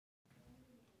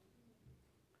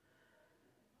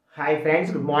Hi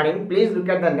friends, good morning. Please look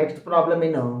at the next problem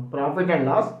in profit and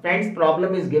loss. Friends,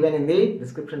 problem is given in the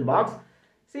description box.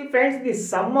 See friends, the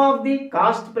sum of the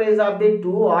cost price of the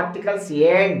two articles A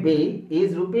and B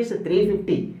is rupees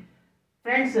 350.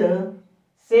 Friends,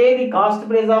 say the cost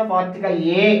price of article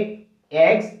A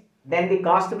X, then the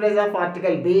cost price of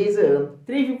article B is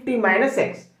 350 minus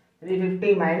X.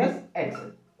 350 minus X.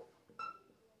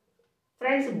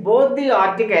 Friends, both the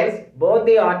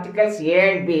articles A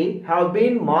and B have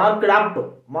been marked up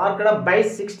by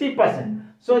 60%.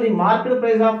 So the marked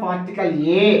price of article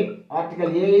A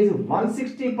is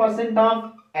 160%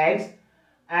 of X,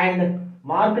 and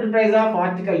marked price of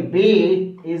article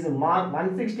B is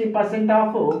 160%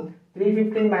 of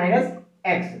 350 minus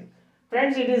X.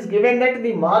 Friends, it is given that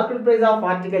the market price of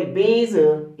article B is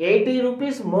 80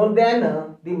 rupees more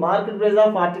than the market price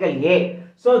of article A.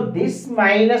 So this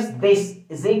minus this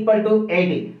is equal to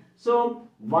 80. So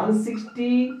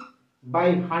 160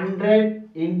 by 100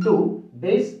 into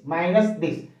this minus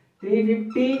this.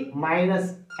 350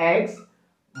 minus X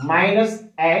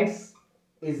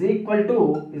is equal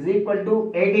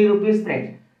to 80 rupees,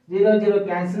 friends. 0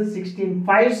 cancel, 16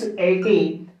 5s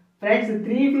 80. Friends,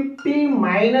 350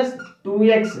 minus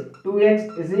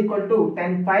 2x is equal to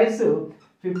 10 5s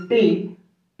 50.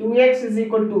 2x is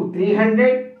equal to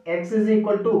 300, x is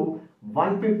equal to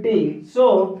 150.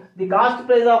 So the cost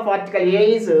price of article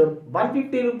A is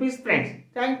 150 rupees, friends.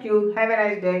 Thank you. Have a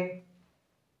nice day.